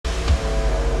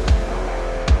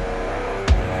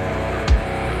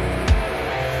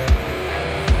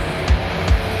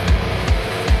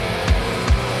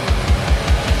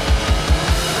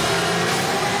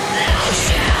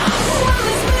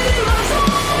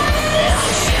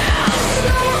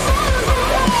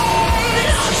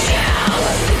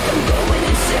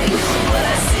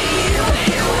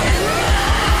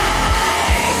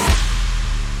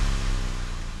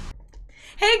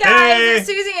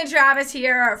Travis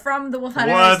here from the Wolf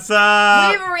HunterZ. What's up?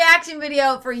 We have a reaction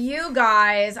video for you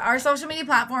guys. Our social media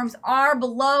platforms are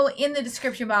below in the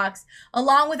description box,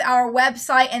 along with our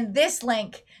website and this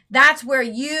link. That's where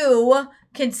you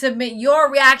can submit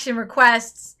your reaction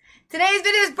requests. Today's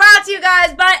video is brought to you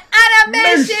guys by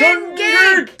Animation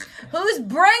Geek, who's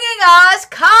bringing us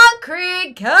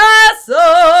concrete castles.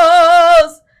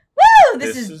 Woo!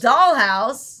 This is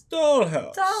Dollhouse.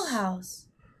 Dollhouse. Dollhouse.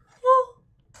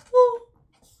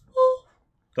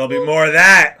 There'll be more of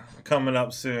that coming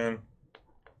up soon.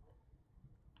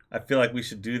 I feel like we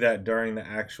should do that during the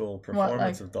actual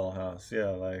performance of Dollhouse.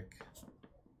 Yeah, like.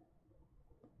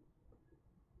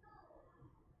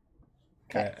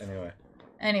 Okay.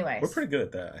 Anyways. We're pretty good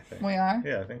at that, I think. We are?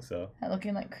 Yeah, I think so. At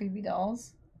looking like creepy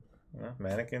dolls?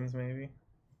 Mannequins, maybe?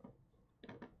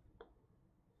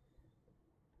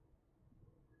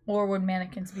 Or would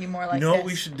mannequins be more like You know what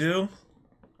we should do?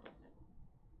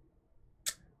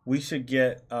 We should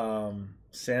get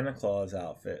Santa Claus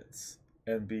outfits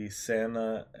and be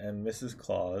Santa and Mrs.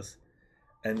 Claus,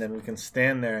 and then we can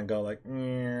stand there and go like,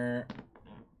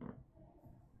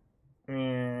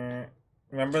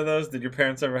 Remember those? Did your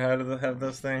parents ever have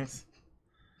those things?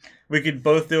 We could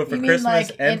both do it for Christmas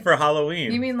and for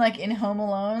Halloween. You mean like in Home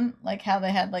Alone? Like how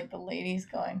they had like the ladies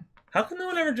going? How come no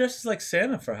one ever dresses like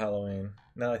Santa for Halloween?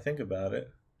 Now I think about it.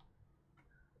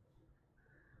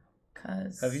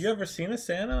 Have you ever seen a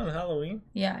Santa on Halloween?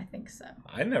 Yeah, I think so.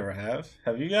 I never have.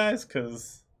 Have you guys?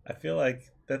 Because I feel like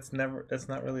that's not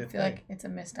really a thing. I feel like it's a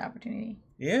missed opportunity.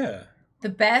 Yeah. The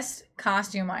best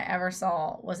costume I ever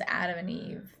saw was Adam and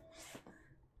Eve.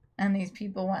 And these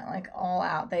people went like all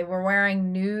out. They were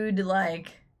wearing nude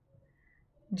like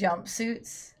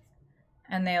jumpsuits.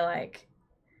 And they like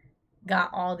got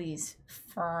all these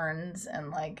ferns and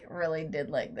like really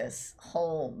did like this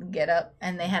whole get up.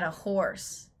 And they had a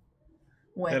horse.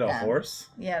 They had a horse?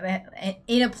 Yeah,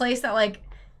 in a place that like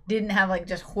didn't have like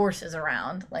just horses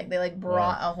around. Like they like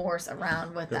brought a horse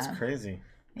around with them. That's crazy.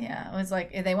 Yeah, it was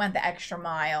like they went the extra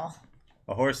mile.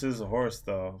 A horse is a horse,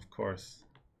 though, of course.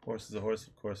 Horse is a horse,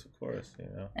 of course, you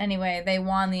know. Anyway, they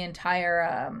won the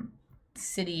entire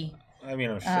city. I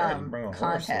mean, I'm sure you bring a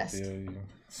contest. horse with you.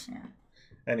 Yeah.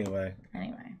 Anyway.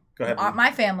 Go ahead.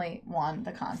 My family won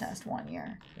the contest one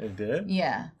year. It did?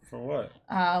 Yeah. For what?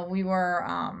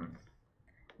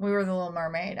 We were the Little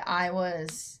Mermaid. I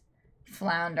was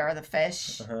Flounder the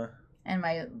fish. And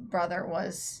my brother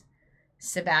was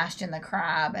Sebastian the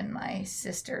crab, and my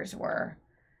sisters were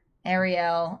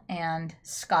Ariel and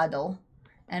Scuttle,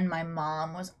 and my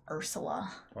mom was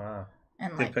Ursula. Wow.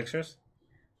 And did pictures?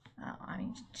 I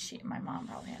mean, my mom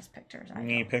probably has pictures. You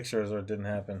need pictures or it didn't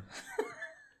happen.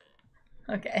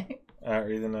 Okay. All right,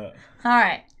 read the note. All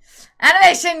right.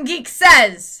 Animation Geek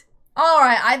says, all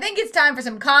right, I think it's time for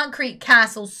some Concrete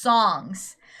Castle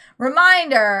songs.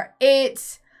 Reminder,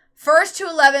 it's First to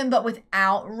 11, but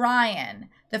without Ryan.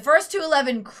 The First to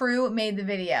 11 crew made the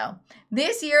video.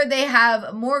 This year, they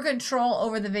have more control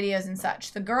over the videos and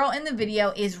such. The girl in the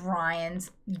video is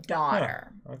Ryan's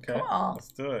daughter. Huh, okay, cool.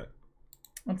 Let's do it.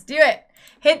 Let's do it.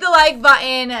 Hit the like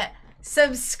button,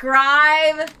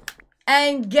 subscribe,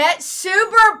 and get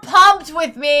super pumped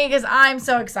with me because I'm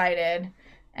so excited.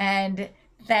 And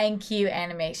thank you,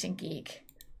 Animation Geek.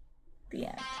 The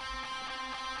end.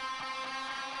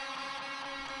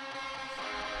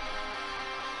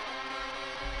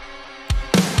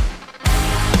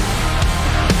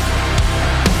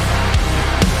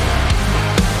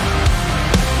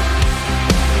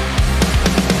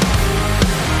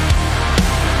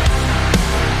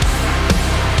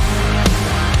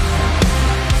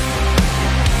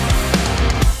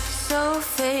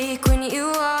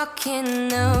 In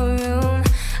the room,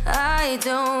 I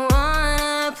don't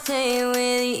wanna play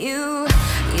with you.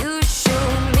 You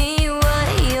showed me what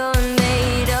you're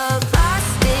made of.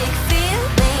 Plastic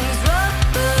feelings,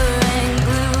 rubber and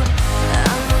glue.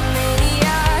 I'm a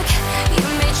maniac, you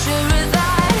made sure of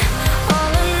that.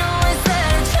 All I know is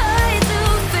that I tried to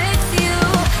fix you.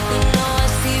 You know I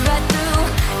see right through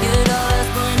your doll's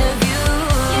point of view.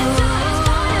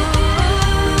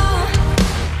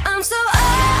 I'm so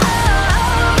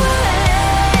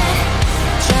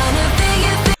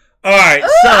all right, so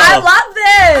I love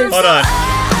this. Hold on.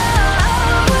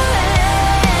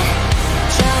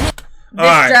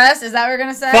 This dress, is that what we're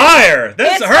gonna say? Fire!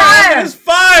 That's her outfit is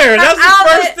fire. That's the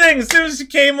first thing. As soon as she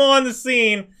came on the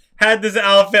scene, had this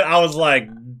outfit, I was like,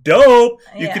 dope.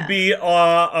 You could be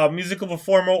a musical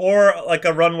performer or like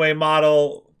a runway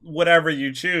model, whatever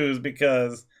you choose,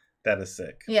 because that is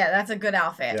sick. Yeah, that's a good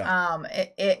outfit. Yeah.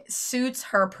 It suits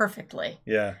her perfectly.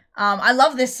 Yeah. I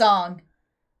love this song.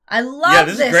 I love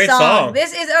this great song.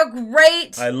 This is a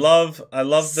great I love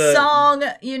the song.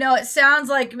 You know, it sounds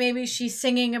like maybe she's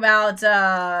singing about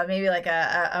maybe like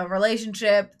a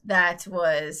relationship that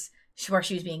was where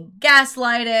she was being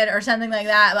gaslighted or something like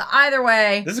that. But either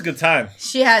way, this is a good time.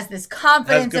 She has this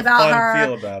confidence about her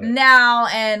feel about it. now,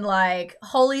 and like,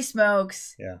 holy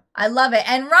smokes. Yeah. I love it.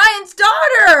 And Ryan's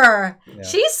daughter,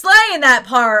 she's slaying that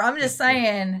part. I'm just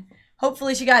saying.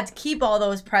 Hopefully she got to keep all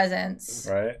those presents.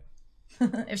 Right.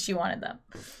 If she wanted them.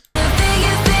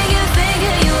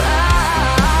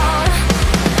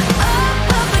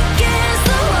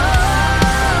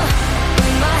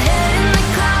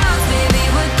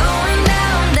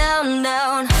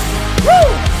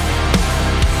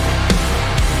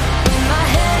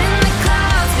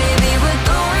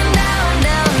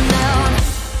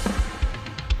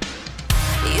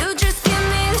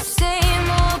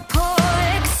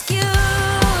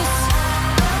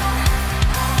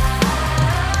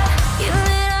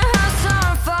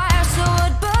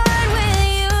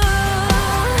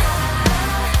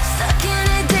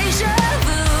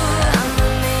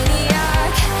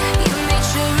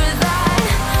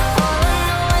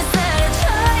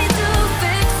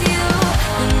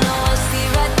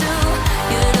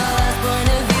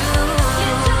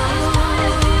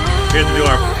 Here to do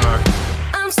our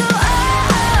I'm so over it.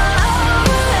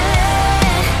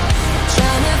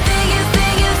 Trying to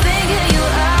figure you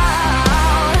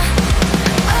out.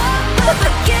 Up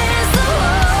against the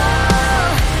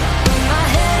wall. With my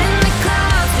head in the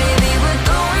clouds, baby, we're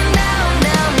going down,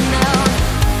 down, down.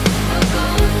 We're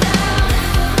going down,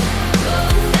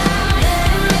 going down. Head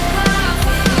in the clouds,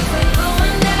 baby, we're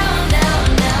going down, down,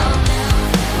 down.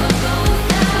 We're going down, going down.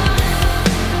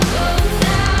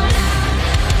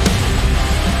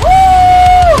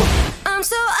 I'm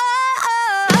so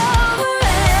over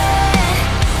it.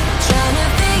 Trying to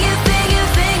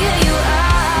figure you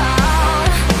out.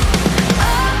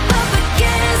 Up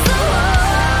against the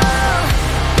wall.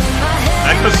 With my head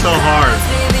That goes so hard.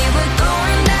 baby, we're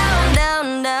going down,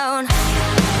 down, down.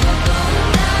 We're going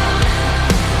down,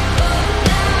 going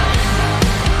down.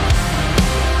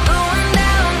 Going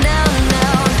down, down,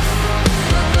 down.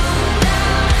 We're going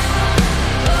down,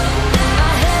 going down.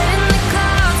 My head in the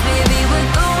clouds, baby, we're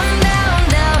going down,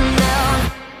 down, down.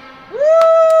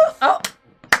 Woo! Oh.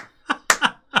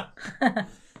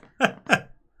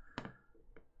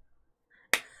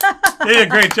 They did a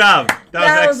great job. That was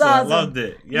excellent. awesome. Loved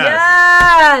it.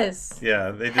 Yes.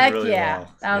 Yeah, they did Heck really yeah.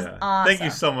 well. That was awesome. Thank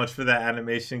you so much for that,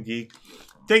 Animation Geek.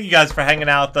 Thank you guys for hanging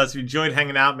out with us. If you enjoyed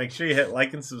hanging out, make sure you hit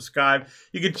like and subscribe.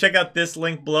 You can check out this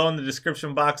link below in the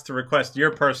description box to request your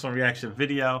personal reaction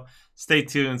video. Stay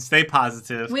tuned. Stay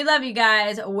positive. We love you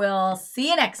guys. We'll see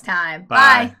you next time.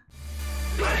 Bye.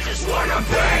 Bye. I just wanna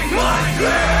bang my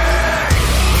leg.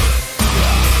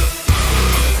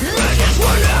 I just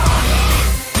wanna